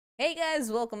Hey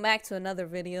guys, welcome back to another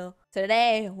video.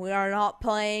 Today we are not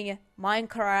playing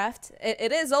Minecraft.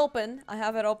 It is open. I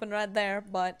have it open right there,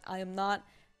 but I am not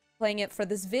playing it for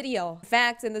this video. In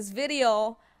fact, in this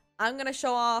video, I'm gonna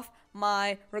show off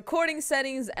my recording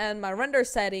settings and my render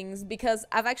settings because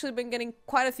I've actually been getting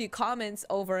quite a few comments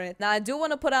over it. Now, I do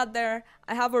want to put out there,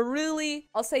 I have a really,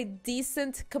 I'll say,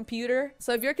 decent computer.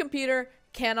 So if your computer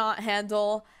cannot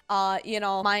handle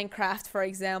Minecraft, for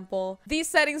example, these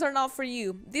settings are not for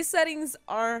you. These settings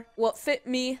are what fit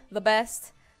me the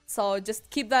best, so just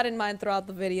keep that in mind throughout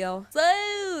the video.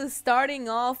 So starting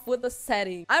off with the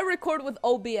setting, I record with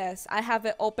OBS. I have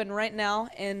it open right now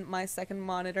in my second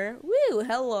monitor. Woo,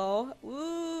 hello.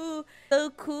 Woo, so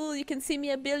cool. You can see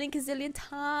me a billion gazillion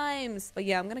times. But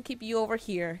yeah, I'm gonna keep you over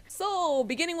here. So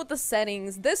beginning with the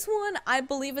settings, this one, I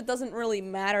believe it doesn't really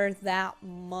matter that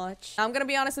much. I'm gonna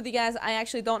be honest with you guys, I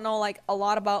actually don't know like a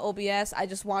lot about OBS. I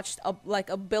just watched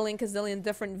a billion gazillion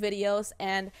different videos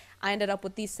and I ended up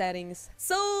with these settings.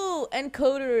 So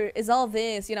encoder is all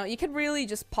this, you could really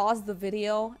just pause the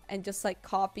video and just like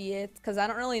copy it because I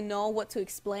don't really know what to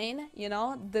explain,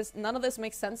 none of this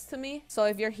makes sense to me. So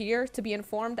if you're here to be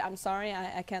informed, I'm sorry,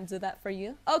 I can't do that for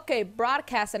you. Okay,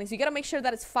 broadcast settings, you gotta make sure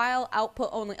that it's file output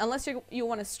only unless you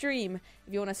want to stream.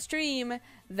 If you want to stream,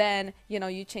 then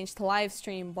you change to live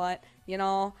stream, but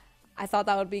I thought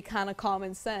that would be kind of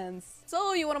common sense.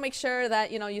 So you want to make sure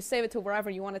that you save it to wherever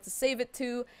you want it to save it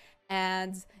to,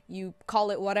 and you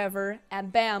call it whatever,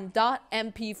 and bam,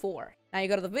 .mp4. Now you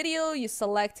go to the video, you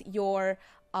select your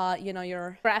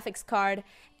your graphics card,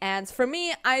 and for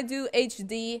me, I do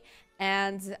HD,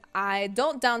 and I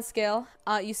don't downscale.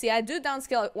 You see, I do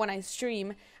downscale it when I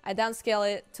stream. I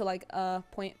downscale it to like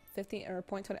 0.50 or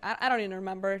 0.20. I don't even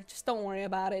remember. Just don't worry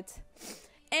about it.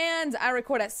 And I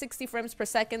record at 60 frames per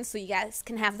second, so you guys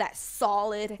can have that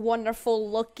solid,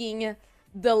 wonderful looking,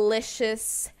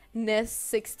 deliciousness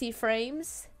 60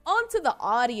 frames. Onto the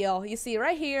audio, you see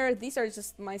right here, these are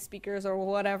just my speakers or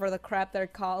whatever the crap they're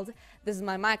called. This is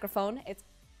my microphone. It's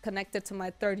connected to my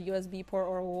third USB port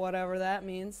or whatever that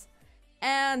means.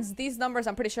 And these numbers,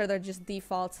 I'm pretty sure they're just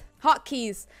default.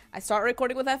 Hotkeys. I start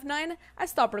recording with F9. I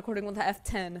stop recording with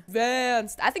F10.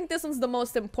 Advanced. I think this one's the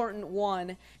most important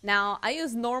one. Now, I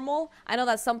use normal. I know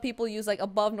that some people use like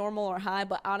above normal or high,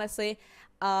 but honestly,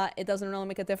 it doesn't really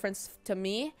make a difference to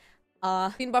me.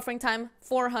 Screen buffering time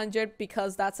 400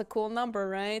 because that's a cool number,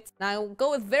 right? Now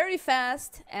go with very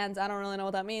fast, and I don't really know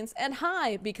what that means, and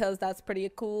high because that's pretty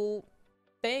a cool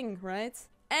thing, right?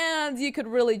 And you could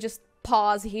really just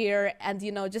pause here and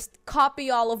just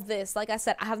copy all of this. Like I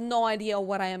said, I have no idea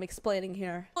what I am explaining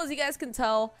here. As you guys can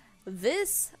tell,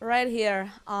 this right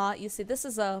here, you see, this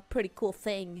is a pretty cool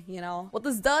thing. What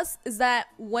this does is that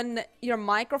when your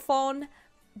microphone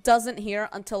doesn't hear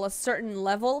until a certain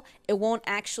level, it won't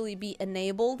actually be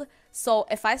enabled. So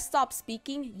if I stop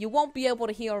speaking, you won't be able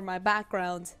to hear my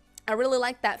background. I really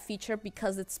like that feature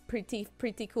because it's pretty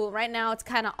cool. Right now it's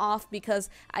kind of off because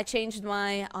I changed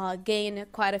my gain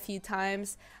quite a few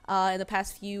times in the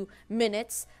past few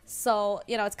minutes, so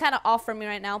it's kind of off for me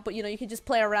right now, but you can just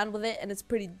play around with it and it's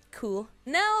pretty cool.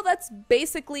 Now that's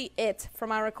basically it for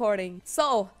my recording.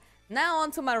 So now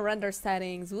onto my render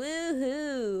settings.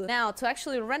 Woohoo! Now to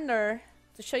actually render,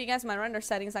 to show you guys my render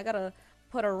settings, I gotta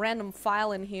put a random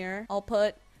file in here. I'll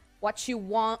put what you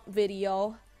want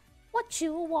video. What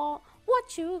you want,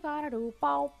 what you gotta do,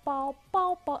 bow, bow,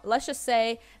 bow, bow. Let's just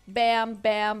say bam,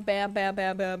 bam, bam, bam,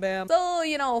 bam, bam, bam.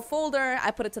 So, folder,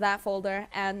 I put it to that folder,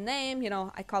 and name,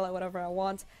 I call it whatever I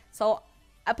want. So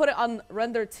I put it on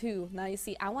render 2. Now you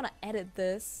see, I want to edit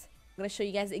this. I'm gonna show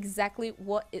you guys exactly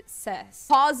what it says.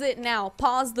 Pause it now.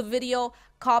 Pause the video.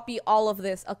 Copy all of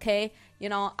this. Okay.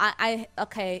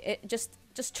 Okay.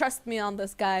 Just trust me on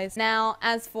this, guys. Now,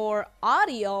 as for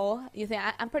audio,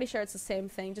 I'm pretty sure it's the same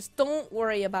thing. Just don't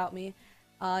worry about me.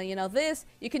 This,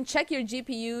 you can check your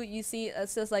GPU. You see it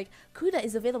says like CUDA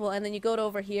is available, and then you go to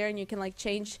over here and you can like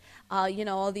change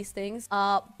all these things,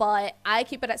 but I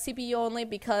keep it at CPU only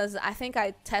because I think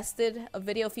I tested a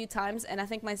video a few times and I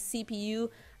think my CPU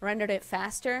rendered it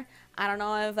faster. I don't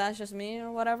know if that's just me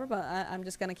or whatever, but I'm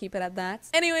just gonna keep it at that.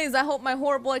 Anyways, I hope my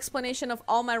horrible explanation of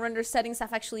all my render settings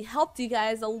have actually helped you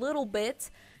guys a little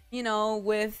bit,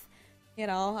 with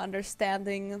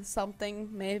understanding something.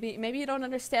 Maybe you don't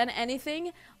understand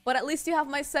anything, but at least you have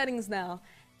my settings now.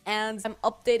 And I'm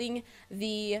updating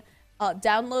the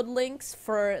download links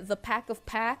for the pack of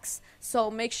packs, so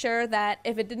make sure that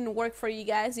if it didn't work for you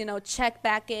guys, check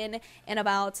back in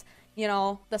about you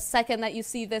know, the second that you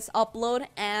see this upload,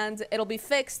 and it'll be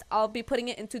fixed. I'll be putting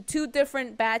it into 2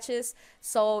 different batches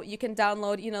so you can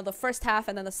download, you know, the first half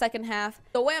and then the second half.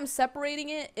 The way I'm separating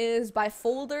it is by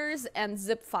folders and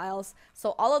zip files.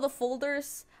 So all of the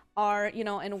folders are, you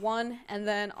know, in one, and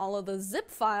then all of the zip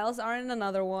files are in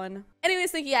another one.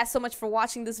 Anyways, thank you guys so much for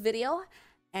watching this video,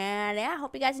 and yeah, I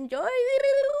hope you guys enjoy.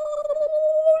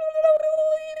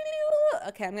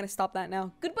 Okay, I'm gonna stop that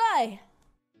now. Goodbye.